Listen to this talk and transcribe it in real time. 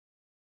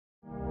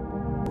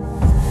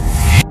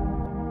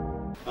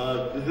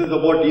This is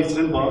about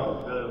Eastern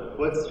Bloc, the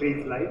first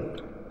three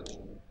slides.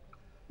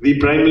 We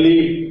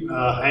primarily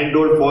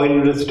handhold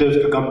foreign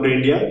investors to come to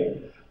India.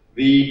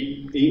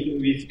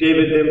 We stay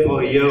with them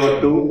for a year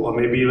or two, or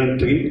maybe even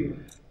three,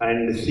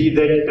 and see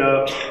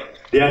that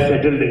they are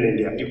settled in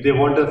India. If they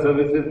want our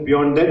services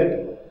beyond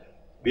that,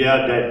 we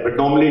are there. But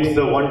normally it's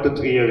a 1 to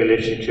 3 year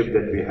relationship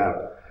that we have.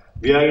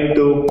 We are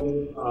into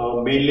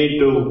mainly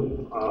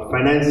to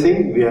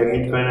financing. We are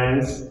in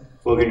finance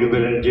for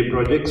renewable energy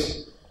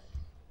projects.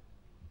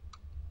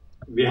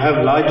 We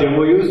have large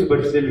MOUs,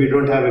 but still we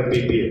don't have a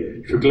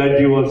PPA.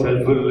 Shuklaji was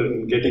helpful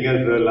in getting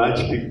us a large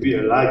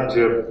PPA, a large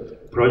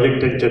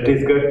project in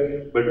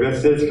Chhattisgarh, but we are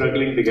still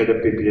struggling to get a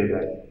PPA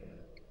there.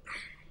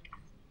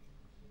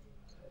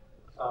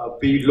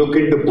 We look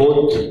into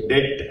both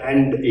debt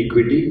and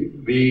equity.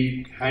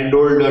 We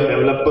handhold a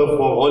developer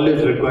for all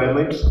his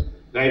requirements,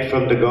 right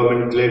from the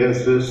government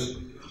clearances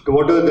to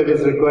whatever that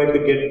is required to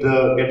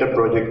get a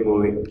project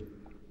moving.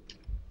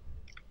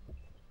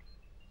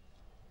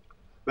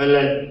 Well,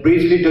 I'll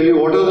briefly tell you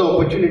what are the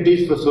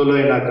opportunities for solar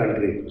in our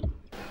country.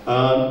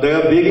 There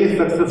are various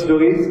success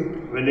stories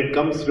when it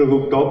comes to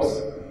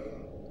rooftops.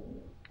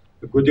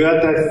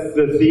 Gujarat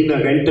has seen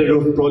a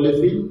rent-a-roof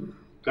policy.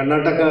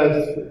 Karnataka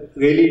has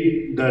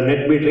really the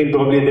net metering,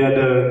 probably they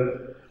are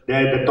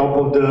at the top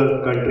of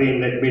the country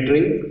in net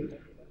metering.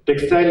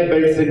 Textile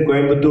belts in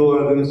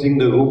Coimbatore are using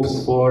the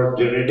roofs for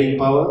generating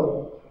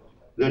power.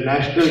 The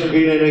National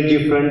Clean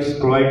Energy Fund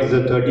provides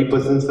a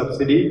 30%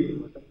 subsidy.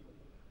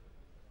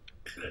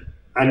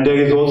 And there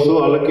is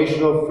also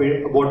allocation of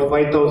about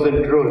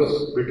 5,000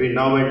 crores between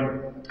now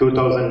and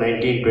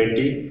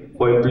 2019-20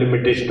 for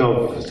implementation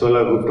of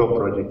solar rooftop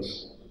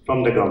projects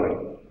from the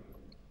government.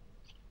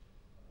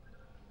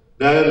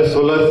 There are the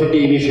solar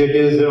city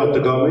initiatives of the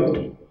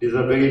government. These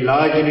are very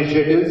large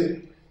initiatives.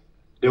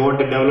 They want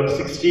to develop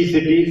 60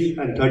 cities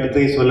and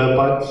 33 solar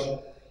parks.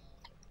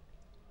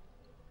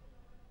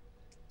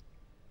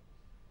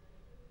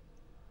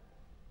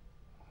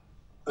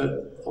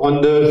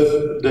 On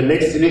the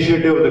next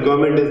initiative of the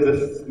government is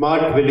the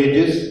smart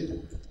villages.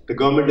 The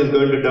government is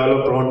going to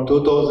develop around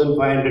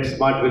 2,500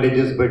 smart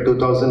villages by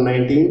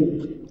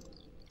 2019.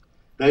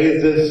 There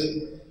is this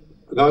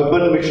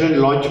urban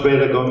mission launched by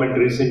the government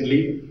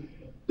recently.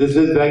 This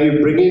is where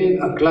you bring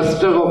in a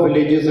cluster of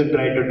villages and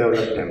try to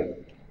develop them.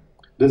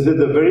 This is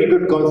a very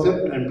good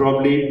concept, and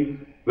probably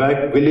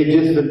where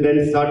villages will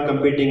then start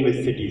competing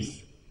with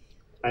cities.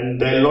 And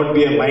there will not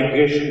be a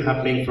migration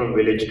happening from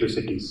village to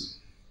cities.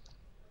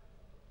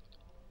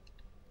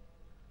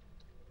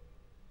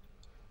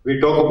 We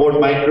talk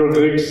about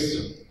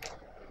microgrids.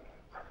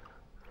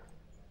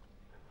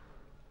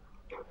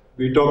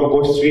 We talk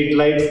about street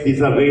lights.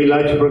 These are very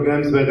large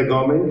programs by the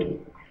government.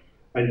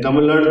 And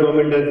Tamil Nadu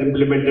government has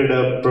implemented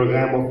a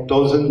program of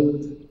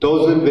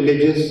 1,000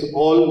 villages,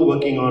 all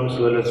working on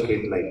solar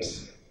street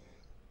lights.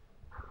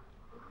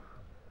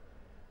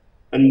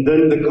 And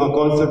then the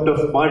concept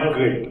of smart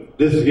grid.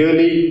 This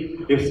really,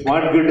 if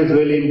smart grid is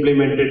really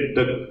implemented,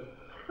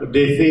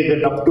 they say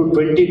that up to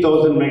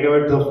 20,000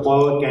 megawatts of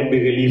power can be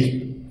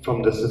released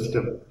from the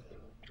system,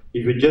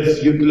 if you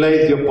just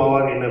utilize your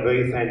power in a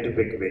very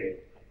scientific way.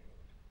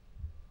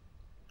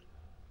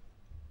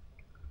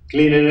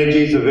 Clean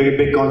energy is a very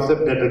big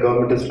concept that the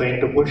government is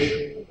trying to push.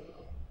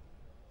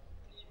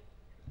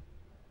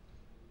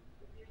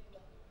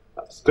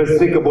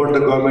 Specific about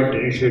the government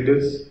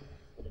initiatives.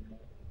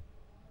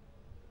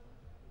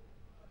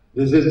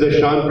 This is the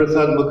Shyam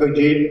Prasad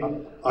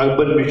Mukherjee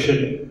urban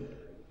mission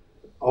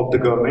of the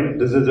government.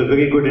 This is a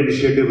very good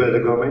initiative by the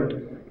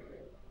government.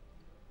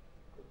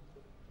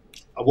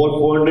 About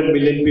 400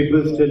 million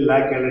people still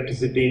lack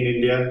electricity in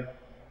India.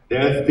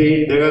 There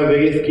are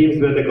various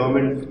schemes where the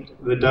government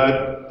that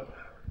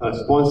are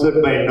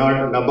sponsored by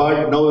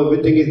NABARD. Now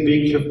everything is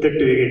being shifted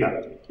to IREDA.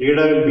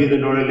 IREDA will be the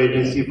nodal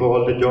agency for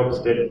all the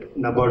jobs that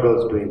NABARD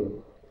was doing.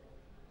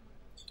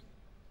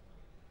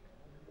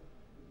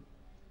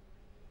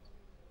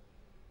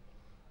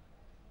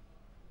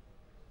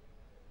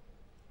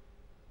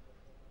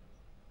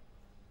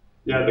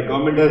 Yeah, the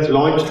government has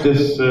launched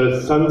this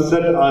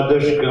Sunset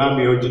Adarsh Gram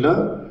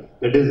Yojana.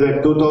 That is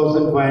that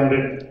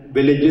 2,500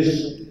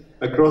 villages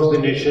across the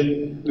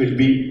nation will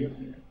be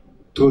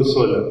through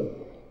solar.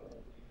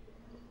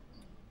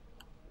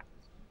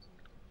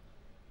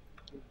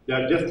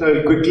 Yeah, just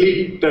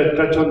quickly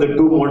touch on the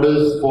two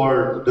models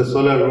for the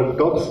solar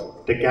rooftops,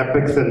 the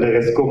CAPEX and the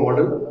RESCO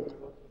model.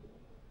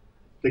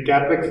 The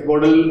CAPEX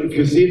model, if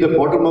you see the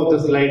bottom of the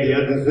slide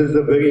here, this is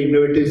a very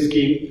innovative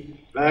scheme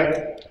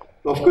where,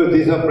 of course,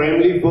 these are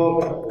primarily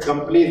for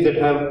companies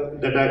that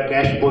are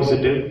cash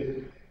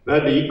positive,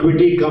 where the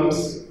equity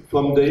comes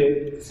from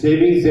the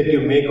savings that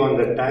you make on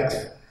the tax,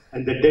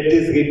 and the debt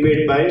is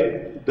repaid by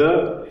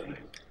the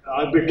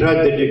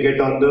arbitrage that you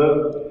get on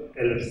the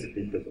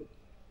electricity bill.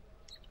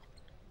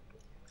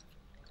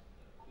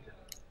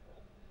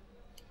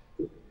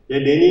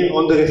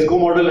 On the RESCO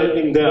model, I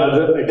think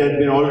it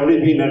has already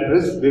been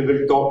addressed. We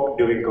will talk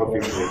during coffee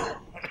break.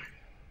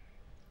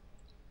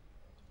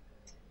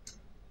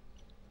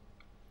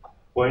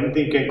 For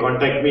anything, you can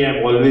contact me.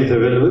 I'm always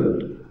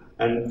available.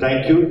 And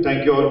thank you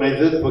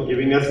organizers for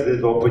giving us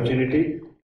this opportunity.